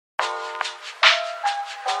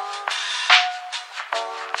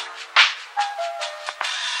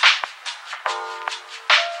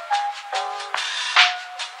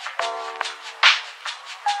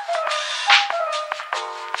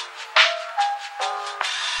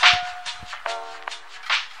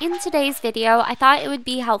In today's video, I thought it would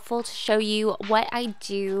be helpful to show you what I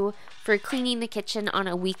do for cleaning the kitchen on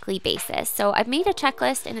a weekly basis. So I've made a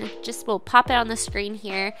checklist and it just will pop it on the screen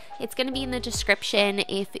here. It's going to be in the description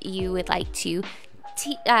if you would like to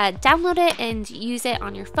download it and use it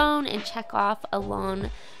on your phone and check off along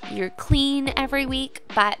your clean every week.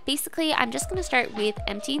 But basically, I'm just going to start with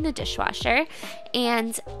emptying the dishwasher.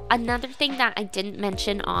 And another thing that I didn't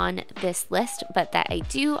mention on this list, but that I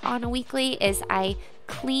do on a weekly, is I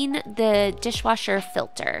clean the dishwasher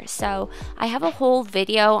filter. So I have a whole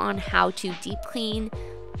video on how to deep clean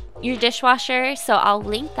your dishwasher, so I'll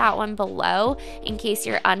link that one below in case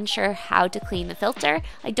you're unsure how to clean the filter.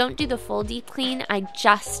 I don't do the full deep clean, I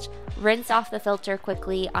just rinse off the filter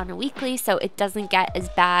quickly on a weekly so it doesn't get as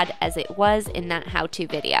bad as it was in that how-to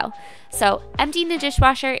video. So emptying the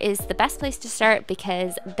dishwasher is the best place to start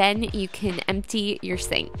because then you can empty your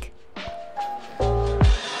sink.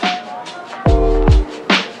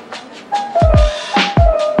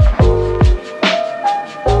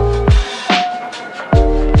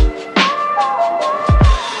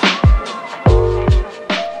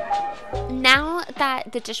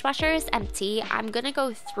 That the dishwasher is empty, I'm gonna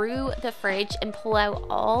go through the fridge and pull out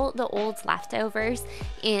all the old leftovers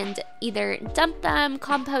and either dump them,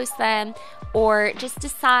 compost them, or just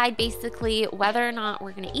decide basically whether or not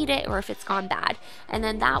we're gonna eat it or if it's gone bad. And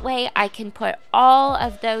then that way I can put all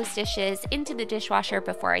of those dishes into the dishwasher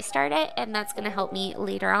before I start it, and that's gonna help me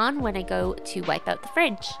later on when I go to wipe out the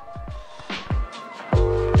fridge.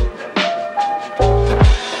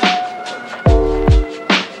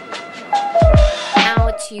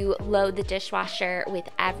 To load the dishwasher with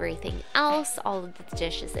everything else, all of the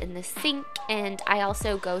dishes in the sink, and I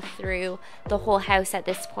also go through the whole house at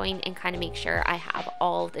this point and kind of make sure I have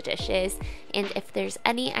all the dishes. And if there's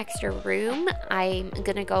any extra room, I'm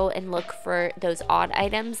gonna go and look for those odd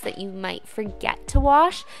items that you might forget to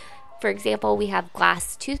wash. For example, we have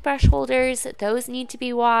glass toothbrush holders, those need to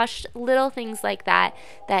be washed, little things like that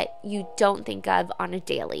that you don't think of on a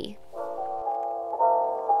daily.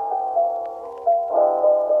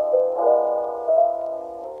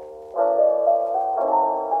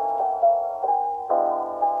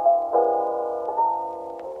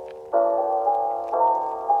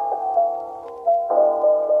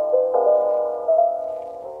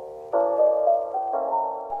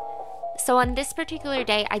 So on this particular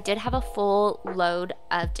day, I did have a full load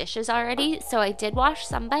of dishes already, so I did wash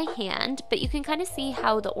some by hand, but you can kind of see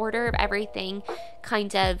how the order of everything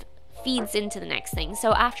kind of feeds into the next thing.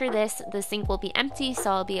 So after this, the sink will be empty, so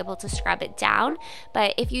I'll be able to scrub it down.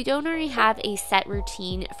 But if you don't already have a set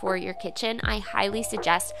routine for your kitchen, I highly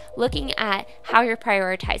suggest looking at how you're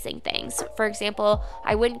prioritizing things. For example,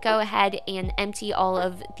 I wouldn't go ahead and empty all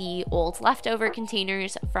of the old leftover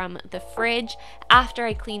containers from the fridge after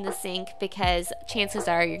I clean the sink, because chances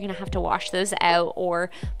are you're gonna have to wash those out or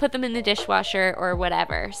put them in the dishwasher or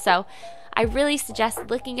whatever. So I really suggest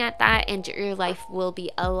looking at that, and your life will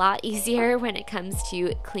be a lot easier when it comes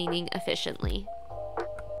to cleaning efficiently.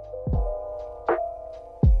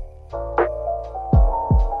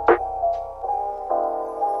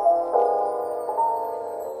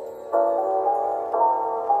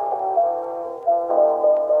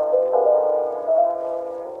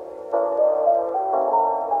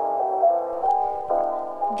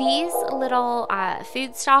 These little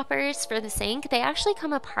food stoppers for the sink, they actually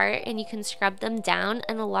come apart and you can scrub them down,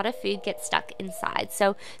 and a lot of food gets stuck inside.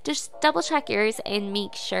 So just double check yours and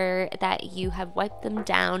make sure that you have wiped them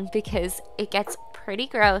down, because it gets pretty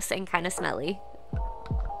gross and kind of smelly.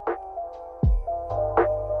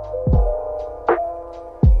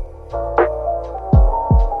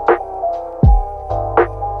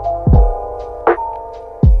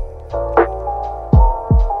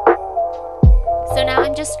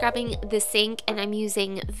 Just scrubbing the sink, and I'm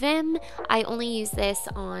using Vim. I only use this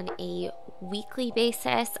on a weekly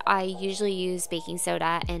basis. I usually use baking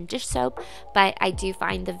soda and dish soap, but I do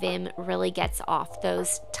find the Vim really gets off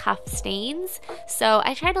those tough stains. So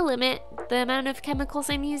I try to limit the amount of chemicals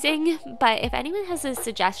I'm using, but if anyone has a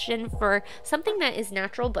suggestion for something that is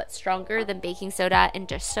natural but stronger than baking soda and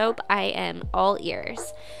dish soap, I am all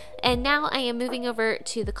ears. And now I am moving over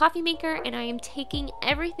to the coffee maker, and I am taking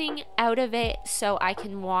everything out of it so I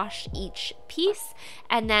can wash each piece.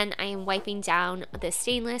 And then I am wiping down the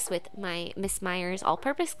stainless with my Miss Meyer's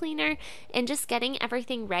all-purpose cleaner and just getting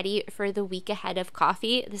everything ready for the week ahead of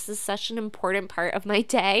coffee. This is such an important part of my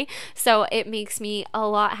day, so it makes me a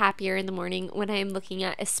lot happier in the morning when I am looking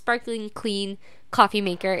at a sparkling clean coffee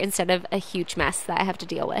maker instead of a huge mess that I have to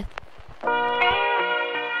deal with.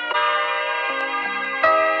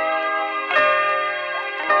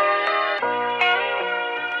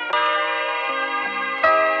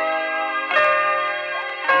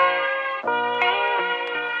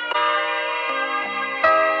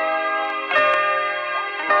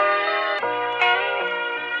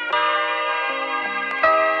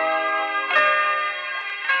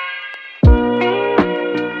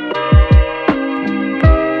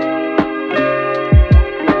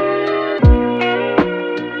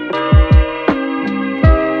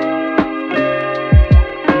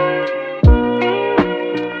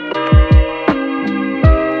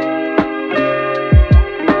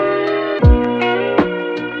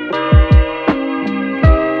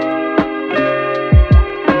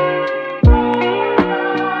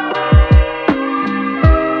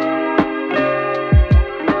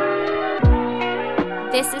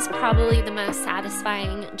 This is probably the most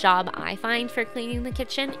satisfying job I find for cleaning the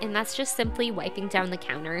kitchen, and that's just simply wiping down the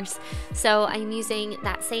counters. So I'm using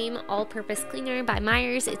that same all-purpose cleaner by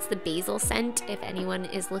Myers. It's the basil scent if anyone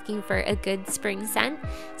is looking for a good spring scent.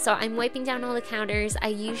 So I'm wiping down all the counters. I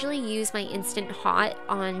usually use my Instant Hot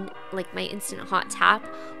on, like my Instant Hot tap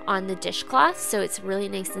on the dishcloth, so it's really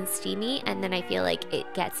nice and steamy, and then I feel like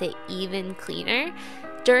it gets it even cleaner.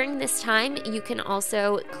 During this time, you can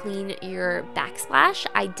also clean your backsplash.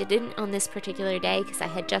 I didn't on this particular day because I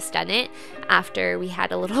had just done it after we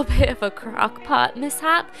had a little bit of a crock pot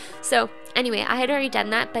mishap. So anyway, I had already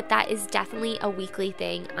done that, but that is definitely a weekly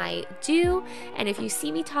thing I do. And if you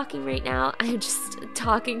see me talking right now, I'm just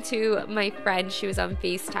talking to my friend. She was on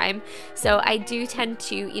FaceTime. So I do tend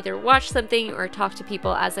to either watch something or talk to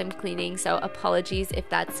people as I'm cleaning. So apologies if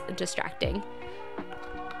that's distracting.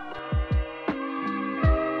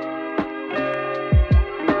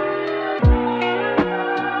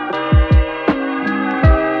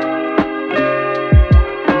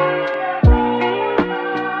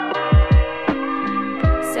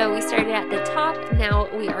 So we started at the top, now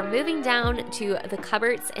we are moving down to the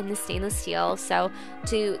cupboards and the stainless steel. So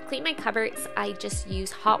to clean my cupboards, I just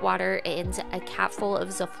use hot water and a capful of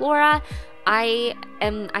Zoflora. I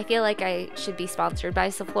feel like I should be sponsored by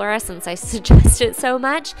Zoflora since I suggest it so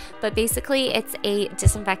much, but basically it's a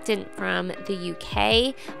disinfectant from the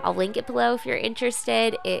UK. I'll link it below if you're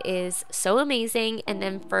interested. It is so amazing. And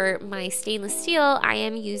then for my stainless steel, I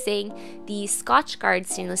am using the Scotchgard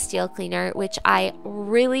stainless steel cleaner, which I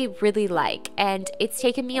really, really like. And it's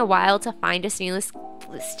taken me a while to find a stainless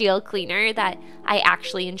steel cleaner that I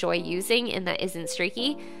actually enjoy using and that isn't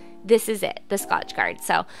streaky. This is it, the Scotchgard.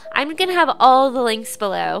 So I'm gonna have all the links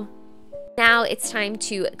below. Now it's time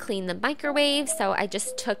to clean the microwave. So I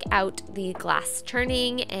just took out the glass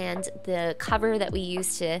turning and the cover that we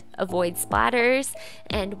use to avoid splatters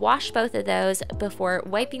and washed both of those before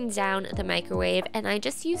wiping down the microwave. And I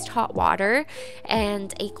just used hot water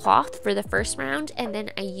and a cloth for the first round, and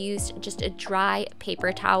then I used just a dry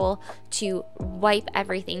paper towel to wipe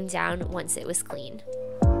everything down once it was clean.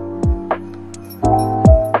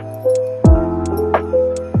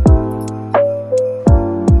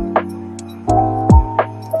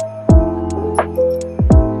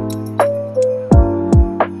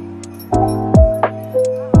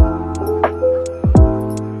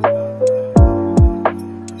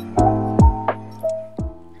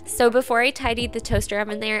 So before I tidied the toaster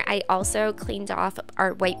oven there, I also cleaned off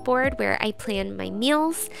our whiteboard where I plan my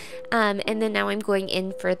meals, and then now I'm going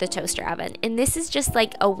in for the toaster oven. And this is just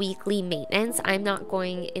like a weekly maintenance. I'm not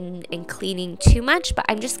going in and cleaning too much, but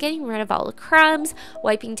I'm just getting rid of all the crumbs,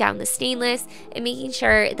 wiping down the stainless, and making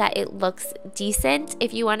sure that it looks decent.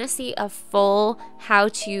 If you want to see a full how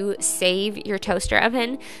to save your toaster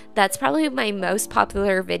oven, that's probably my most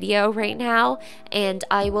popular video right now, and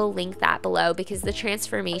I will link that below because the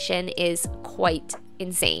transformation is quite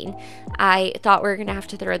insane. I thought we were gonna have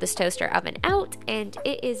to throw this toaster oven out, and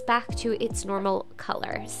it is back to its normal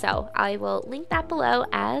color. So I will link that below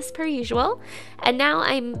as per usual. And now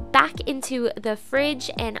I'm back into the fridge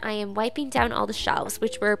and I am wiping down all the shelves,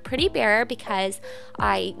 which were pretty bare because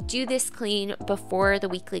I do this clean before the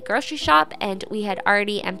weekly grocery shop, and we had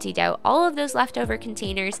already emptied out all of those leftover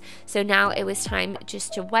containers. So now it was time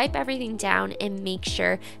just to wipe everything down and make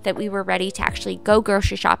sure that we were ready to actually go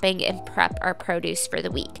grocery shopping and prep our produce for the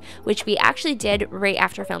week, which we actually did right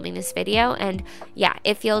after filming this video. And yeah,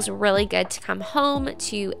 it feels really good to come home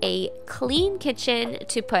to a clean kitchen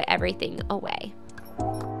to put everything away.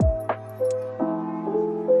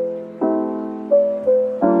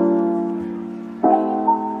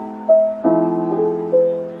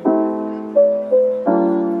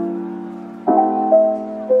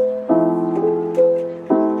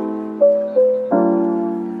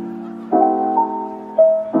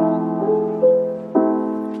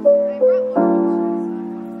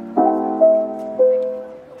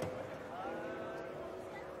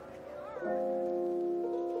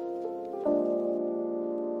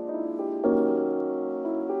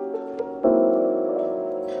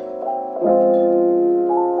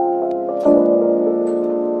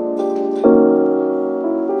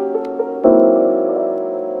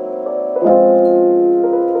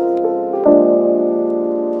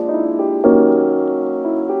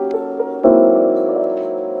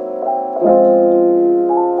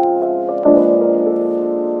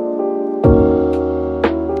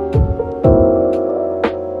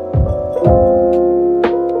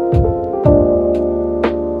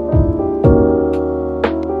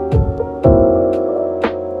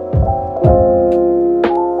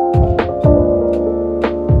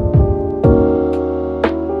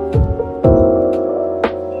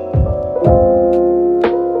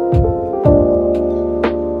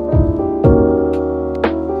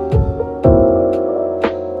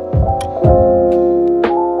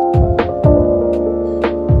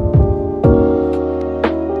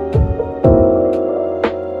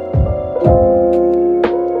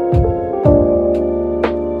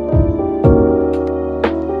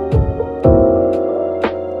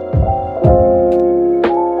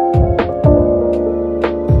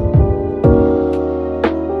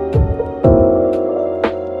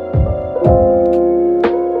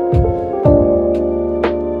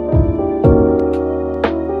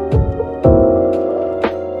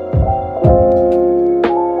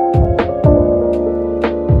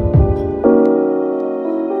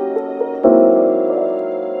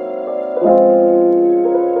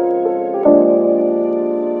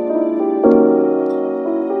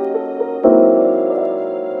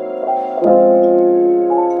 you.